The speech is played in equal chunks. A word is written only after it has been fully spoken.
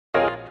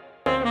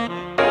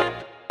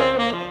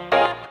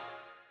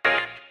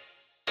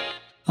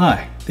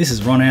Hi, this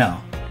is Ron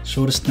Au,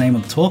 shortest name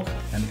on the talk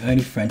and the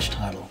only French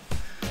title.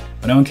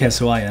 But no one cares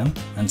who I am,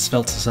 and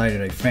Svelte Society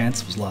Day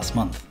France was last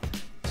month.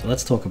 So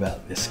let's talk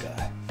about this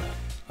guy.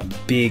 A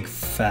big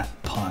fat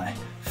pie,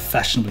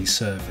 fashionably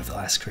served with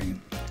ice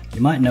cream.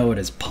 You might know it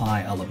as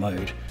pie a la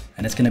mode,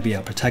 and it's going to be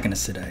our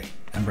protagonist today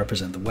and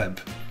represent the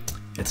web.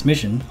 Its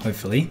mission,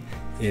 hopefully,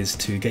 is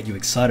to get you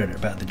excited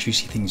about the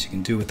juicy things you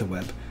can do with the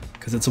web,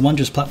 because it's a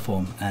wondrous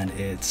platform and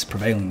it's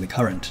prevailingly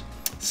current.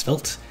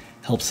 Svelte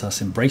helps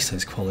us embrace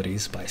those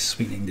qualities by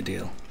sweetening the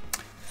deal.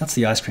 That's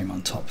the ice cream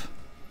on top.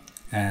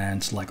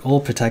 And like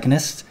all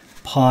protagonists,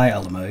 pie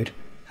a la mode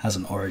has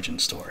an origin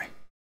story.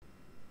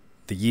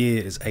 The year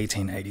is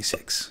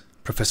 1886.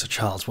 Professor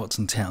Charles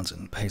Watson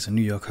Townsend pays a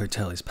New York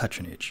hotel his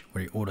patronage,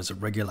 where he orders a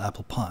regular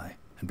apple pie,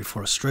 and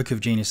before a stroke of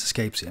genius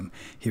escapes him,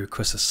 he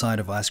requests a side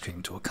of ice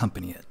cream to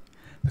accompany it.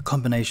 The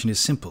combination is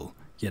simple,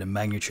 yet a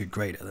magnitude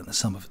greater than the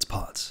sum of its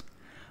parts.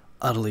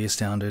 Utterly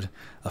astounded,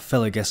 a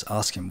fellow guest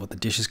asks him what the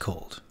dish is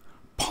called.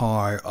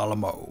 Pie a la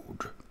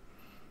mode.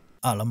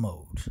 A la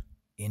mode.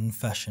 In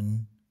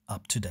fashion,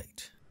 up to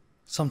date.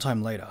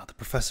 Sometime later, the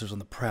professor is on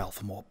the prowl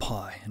for more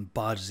pie and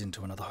barges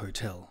into another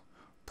hotel.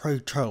 Pray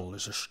tell,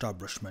 this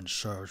establishment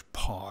serves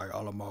pie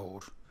a la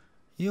mode.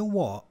 You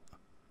what?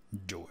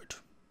 Do it.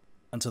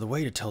 Until the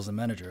waiter tells the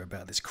manager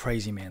about this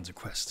crazy man's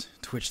request,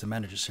 to which the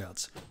manager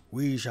shouts,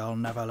 "We shall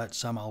never let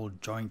some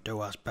old joint do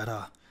us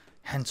better.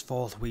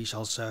 Henceforth we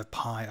shall serve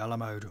pie a la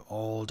mode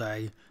all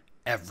day,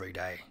 every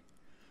day."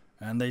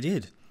 And they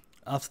did.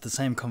 After the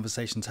same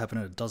conversations happened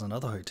at a dozen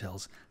other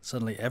hotels,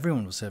 suddenly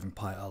everyone was serving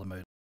pie a la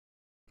mode.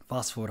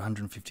 Fast forward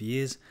 150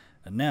 years,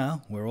 and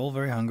now we're all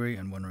very hungry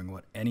and wondering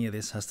what any of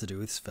this has to do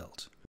with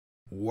Svelte.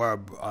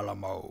 Web a la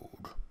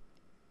mode.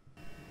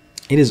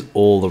 It is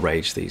all the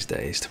rage these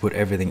days to put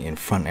everything in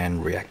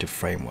front-end reactive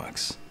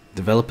frameworks.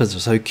 Developers are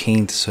so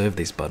keen to serve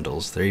these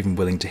bundles, they're even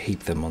willing to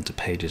heap them onto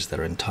pages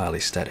that are entirely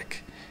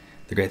static.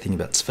 The great thing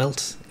about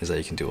Svelte is that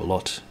you can do a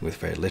lot with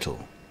very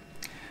little.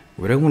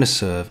 We don't want to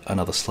serve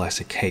another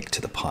slice of cake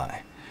to the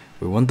pie.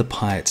 We want the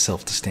pie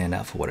itself to stand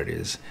out for what it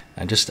is,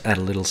 and just add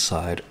a little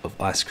side of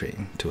ice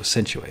cream to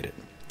accentuate it.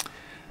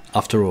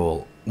 After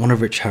all, one of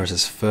Rich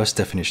Harris's first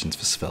definitions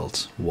for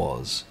Svelte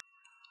was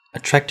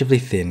attractively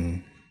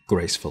thin,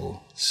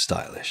 graceful,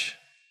 stylish.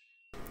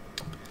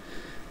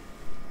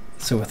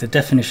 So with the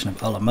definition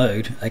of a la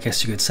mode, I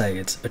guess you could say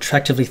it's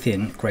attractively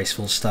thin,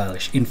 graceful,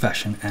 stylish, in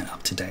fashion, and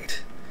up to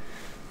date.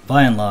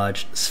 By and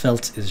large,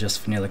 Svelte is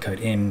just vanilla code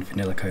in,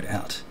 vanilla code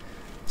out.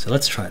 So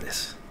let's try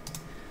this.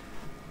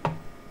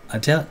 I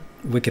doubt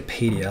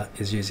Wikipedia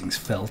is using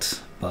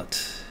Svelte,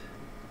 but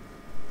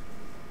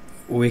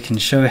we can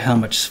show how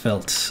much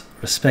Svelte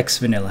respects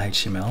vanilla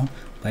HTML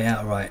by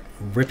outright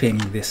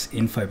ripping this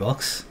info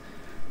box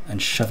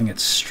and shoving it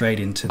straight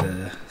into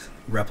the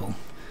REPL.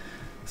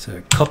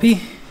 So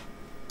copy,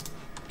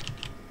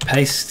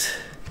 paste,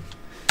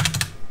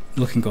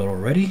 looking good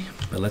already,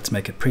 but let's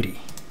make it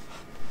pretty.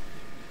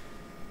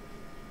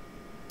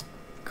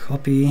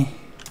 Copy,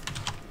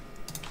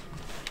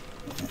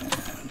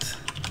 and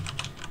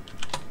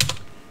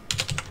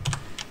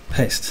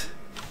paste.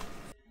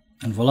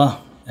 And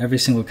voila, every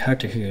single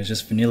character here is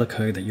just vanilla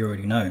code that you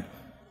already know.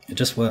 It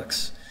just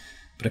works.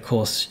 But of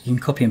course, you can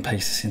copy and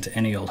paste this into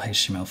any old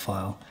HTML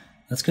file.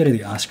 Let's go to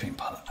the ice cream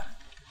part.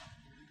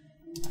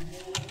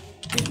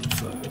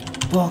 Info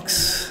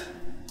box.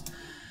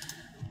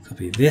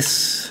 Copy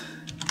this,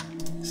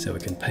 so we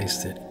can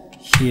paste it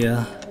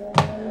here.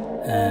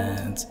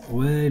 And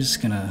we're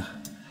just gonna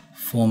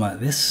format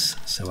this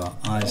so our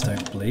eyes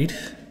don't bleed.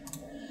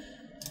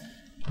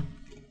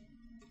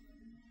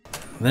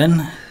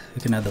 Then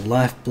we can add the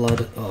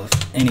lifeblood of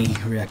any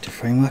reactive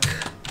framework,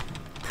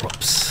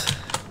 props.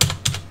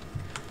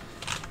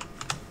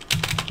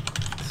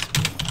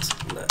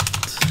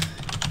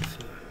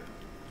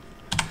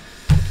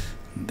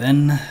 And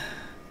then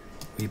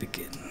we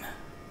begin.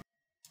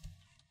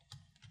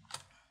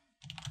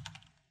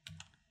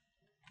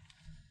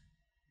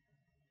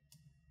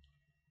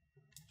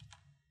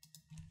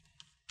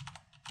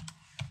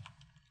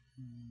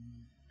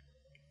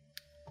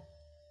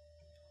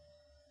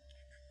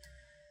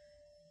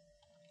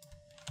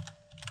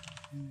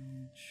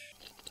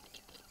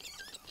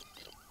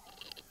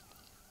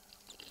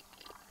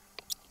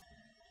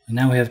 And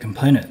now we have a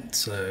component,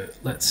 so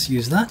let's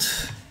use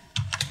that.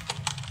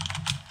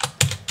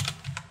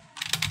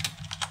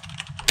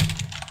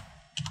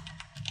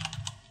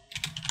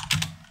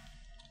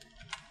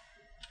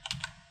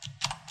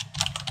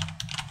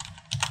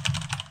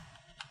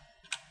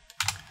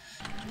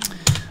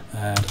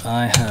 And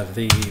I have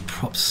the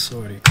props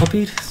already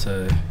copied,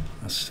 so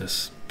let's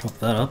just prop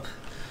that up.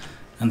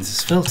 And this is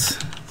Svelte,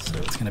 so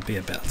it's going to be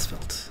about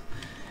Svelte.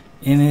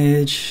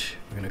 Image,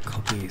 we're going to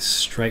copy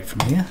straight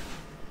from here.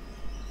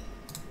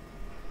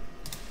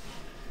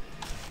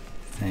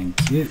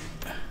 Thank you.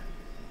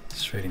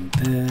 Straight in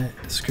there.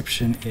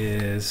 Description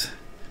is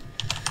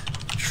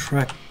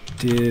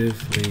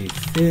attractively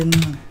thin,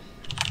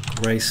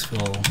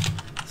 graceful,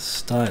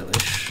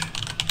 stylish,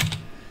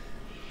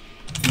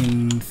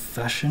 in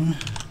fashion,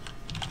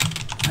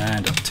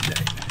 and up to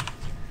date.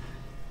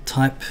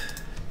 Type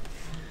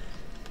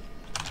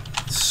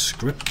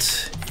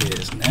script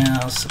is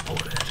now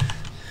supported.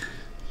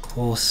 Of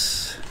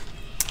course,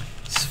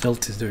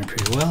 Svelte is doing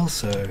pretty well,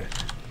 so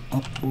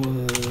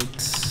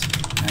upwards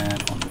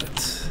and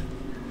onwards.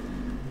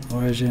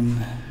 Origin,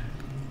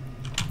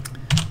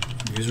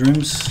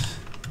 newsrooms,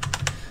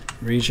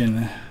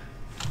 region,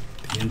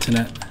 the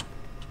internet,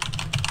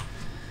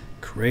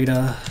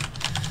 creator,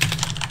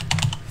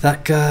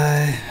 that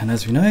guy, and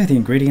as we know, the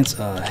ingredients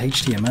are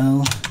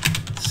HTML,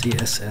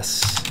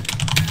 CSS,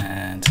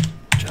 and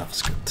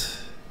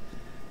JavaScript.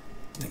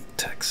 Link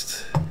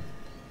text.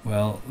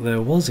 Well,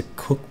 there was a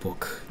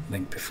cookbook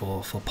link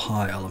before for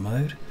Pi a la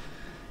mode,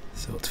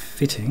 so it's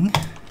fitting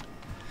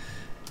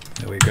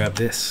that we grab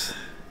this.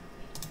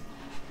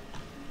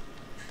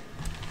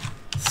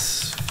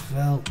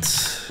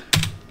 Svelte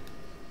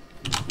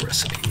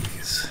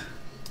recipes.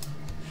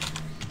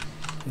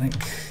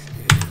 Link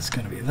is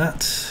going to be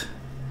that.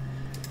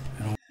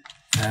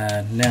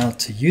 And now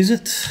to use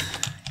it,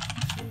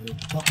 info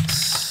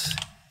box,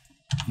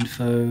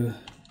 info,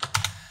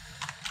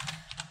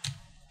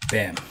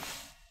 bam.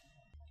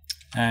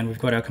 And we've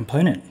got our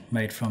component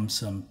made from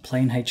some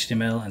plain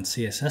HTML and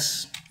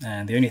CSS,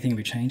 and the only thing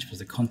we changed was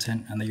the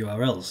content and the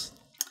URLs.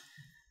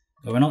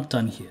 But we're not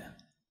done here.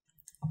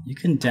 You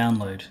can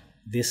download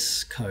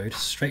this code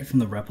straight from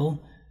the REPL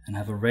and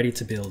have a ready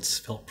to build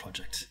Svelte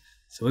project.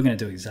 So we're going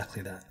to do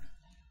exactly that.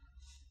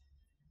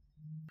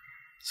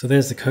 So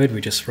there's the code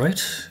we just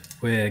wrote.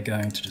 We're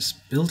going to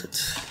just build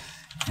it.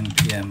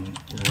 npm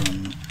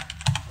run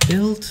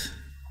build.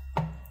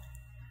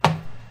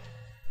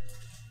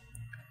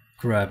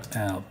 Grab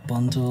our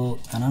bundle,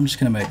 and I'm just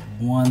going to make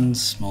one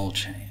small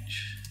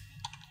change.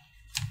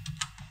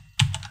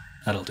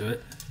 That'll do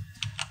it.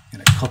 I'm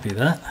going to copy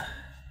that,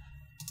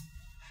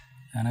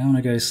 and I want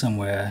to go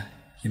somewhere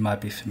you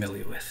might be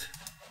familiar with.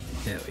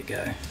 There we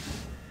go.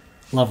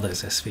 Love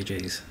those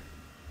SVGs.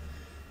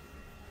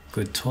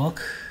 Good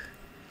talk.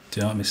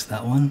 Do not miss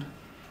that one.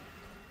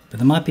 But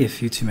there might be a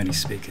few too many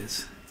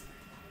speakers.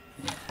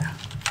 Yeah.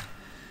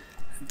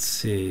 Let's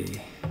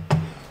see.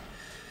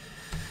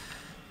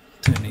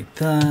 Don't need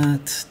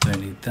that,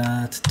 don't need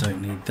that,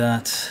 don't need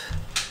that.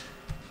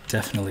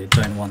 Definitely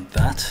don't want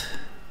that.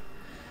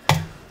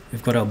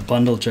 We've got our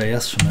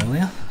bundle.js from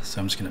earlier,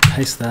 so I'm just going to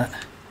paste that,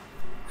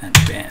 and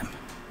bam.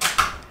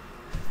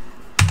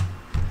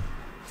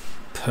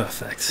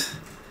 Perfect.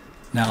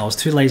 Now I was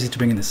too lazy to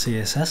bring in the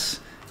CSS,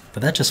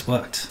 but that just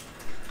worked.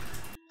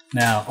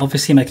 Now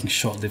obviously making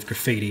short-lived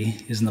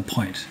graffiti isn't the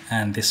point,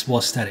 and this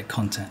was static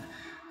content.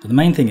 But the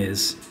main thing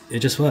is, it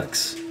just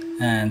works.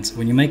 And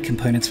when you make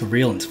components for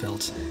real in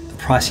Svelte, the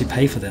price you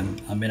pay for them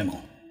are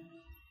minimal.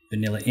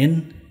 Vanilla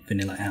in,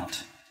 vanilla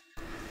out.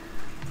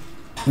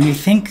 When you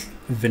think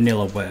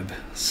vanilla web,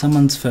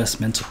 someone's first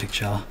mental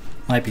picture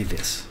might be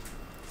this.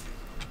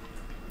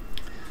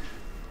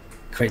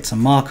 Create some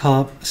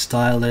markup,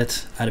 style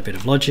it, add a bit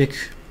of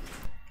logic,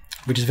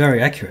 which is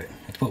very accurate.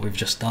 It's what we've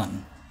just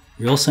done.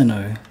 We also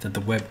know that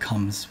the web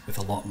comes with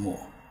a lot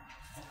more.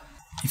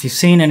 If you've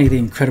seen any of the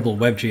incredible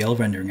WebGL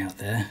rendering out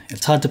there,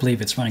 it's hard to believe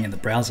it's running in the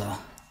browser,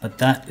 but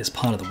that is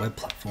part of the web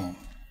platform.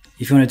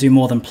 If you want to do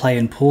more than play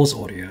and pause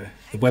audio,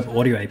 the Web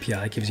Audio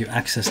API gives you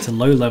access to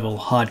low-level,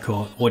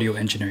 hardcore audio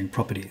engineering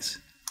properties.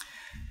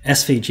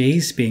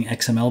 SVGs, being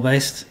XML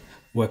based,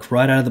 work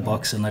right out of the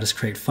box and let us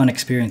create fun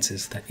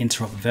experiences that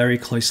interop very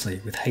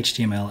closely with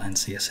HTML and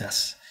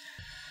CSS.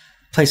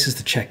 Places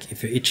to check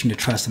if you're itching to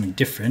try something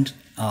different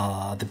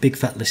are the big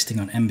fat listing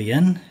on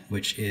MBN,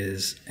 which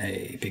is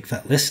a big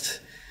fat list.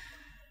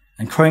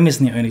 And Chrome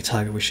isn't the only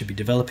target we should be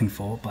developing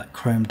for, but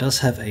Chrome does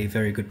have a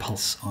very good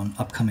pulse on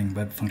upcoming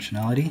web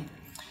functionality.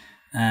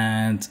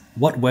 And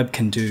what web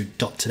can do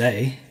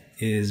today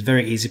is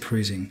very easy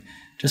perusing.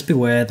 Just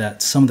beware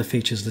that some of the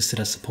features listed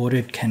as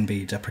supported can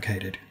be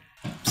deprecated.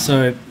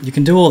 So you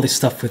can do all this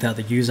stuff without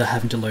the user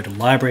having to load a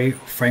library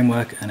or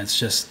framework, and it's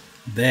just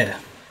there.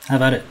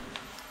 Have at it.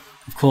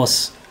 Of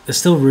course, there's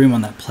still room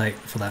on that plate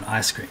for that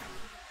ice cream.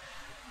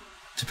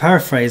 To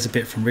paraphrase a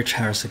bit from Rich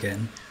Harris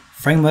again,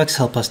 frameworks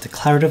help us to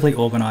declaratively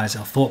organize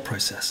our thought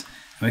process,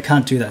 and we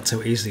can't do that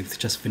so easily with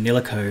just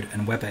vanilla code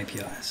and web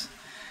APIs.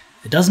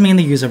 It does mean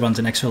the user runs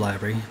an extra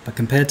library, but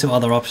compared to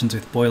other options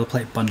with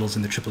boilerplate bundles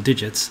in the triple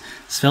digits,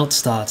 Svelte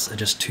starts at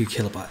just 2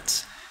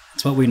 kilobytes.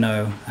 It's what we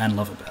know and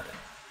love about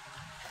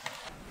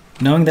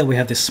it. Knowing that we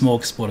have this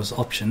smorgasbord of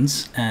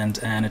options and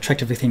an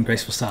attractively thin,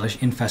 graceful,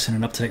 stylish, in-fashion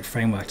and up-to-date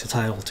framework to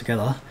tie it all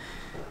together,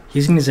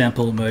 here's an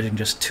example merging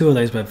just 2 of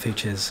those web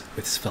features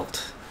with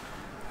Svelte.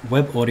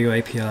 Web Audio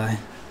API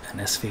and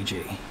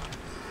SVG.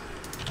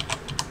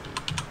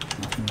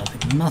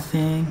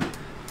 Nothing,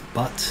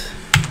 but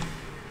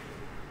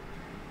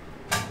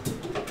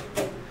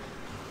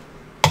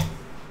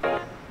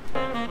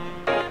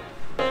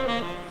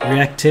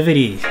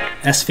reactivity,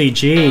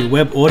 SVG,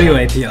 Web Audio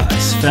API,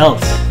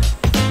 Svelte.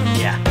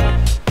 Yeah.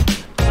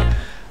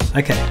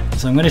 Okay,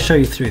 so I'm going to show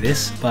you through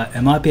this, but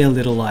it might be a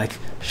little like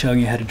showing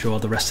you how to draw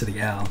the rest of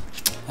the owl.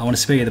 I want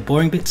to spare you the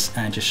boring bits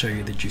and just show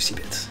you the juicy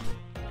bits.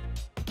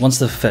 Once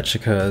the fetch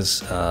occurs,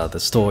 the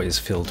store is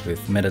filled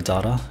with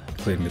metadata,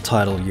 including the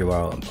title,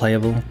 URL, and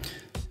playable.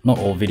 Not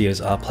all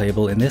videos are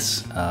playable in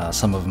this,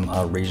 some of them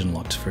are region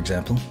locked, for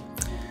example.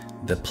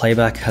 The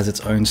playback has its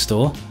own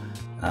store,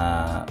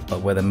 but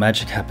where the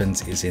magic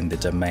happens is in the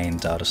domain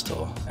data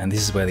store, and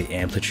this is where the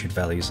amplitude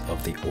values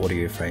of the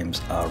audio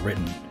frames are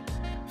written.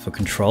 For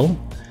control,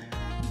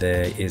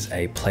 there is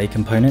a play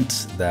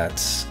component that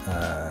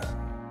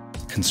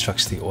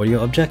constructs the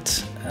audio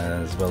object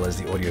as well as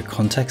the audio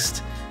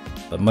context,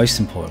 but most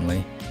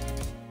importantly,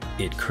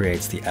 it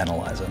creates the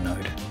analyzer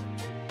node.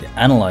 The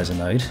analyzer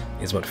node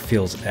is what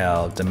fills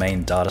our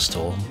domain data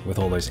store with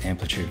all those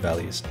amplitude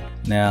values.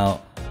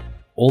 Now,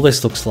 all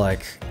this looks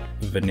like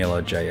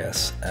vanilla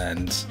JS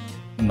and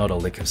not a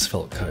lick of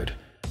Svelte code,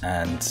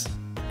 and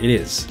it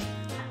is,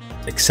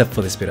 except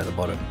for this bit at the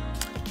bottom.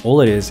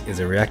 All it is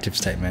a reactive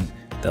statement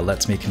that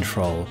lets me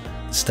control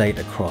the state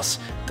across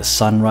the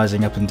sun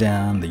rising up and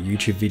down, the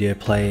YouTube video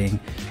playing,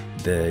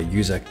 the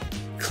user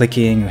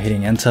clicking or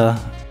hitting enter,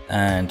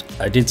 and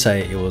I did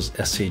say it was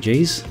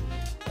SVGs.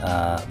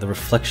 The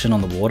reflection on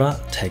the water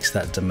takes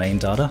that domain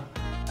data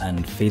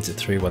and feeds it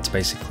through what's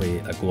basically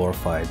a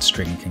glorified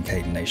string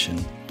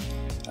concatenation.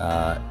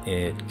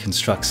 It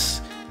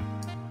constructs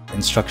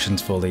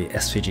instructions for the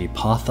SVG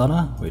path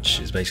data, which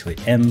is basically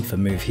M for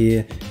move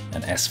here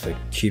and S for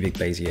cubic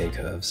Bezier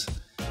curves.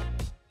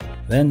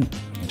 Then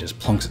it just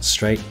plonks it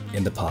straight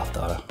in the path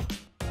data.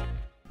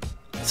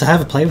 So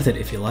have a play with it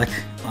if you like.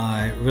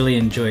 I really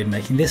enjoyed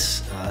making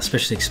this,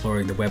 especially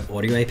exploring the web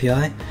audio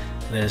API.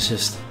 There's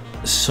just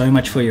so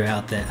much for you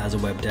out there as a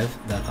web dev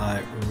that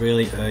I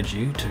really urge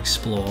you to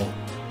explore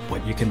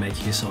what you can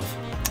make use of.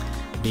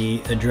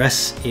 The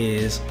address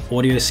is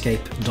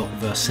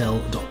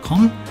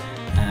audioscape.vercel.com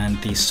and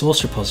the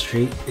source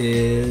repository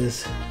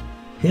is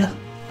here.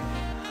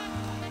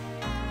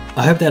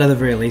 I hope that at the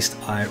very least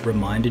I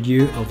reminded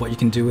you of what you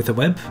can do with the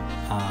web,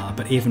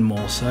 but even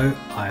more so,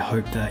 I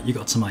hope that you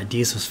got some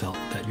ideas for Svelte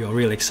that you're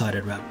really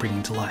excited about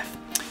bringing to life.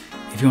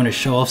 If you want to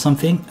show off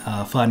something,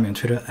 find me on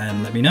Twitter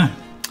and let me know.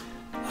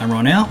 I'm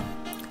Ronell,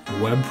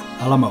 Web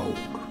à la mode.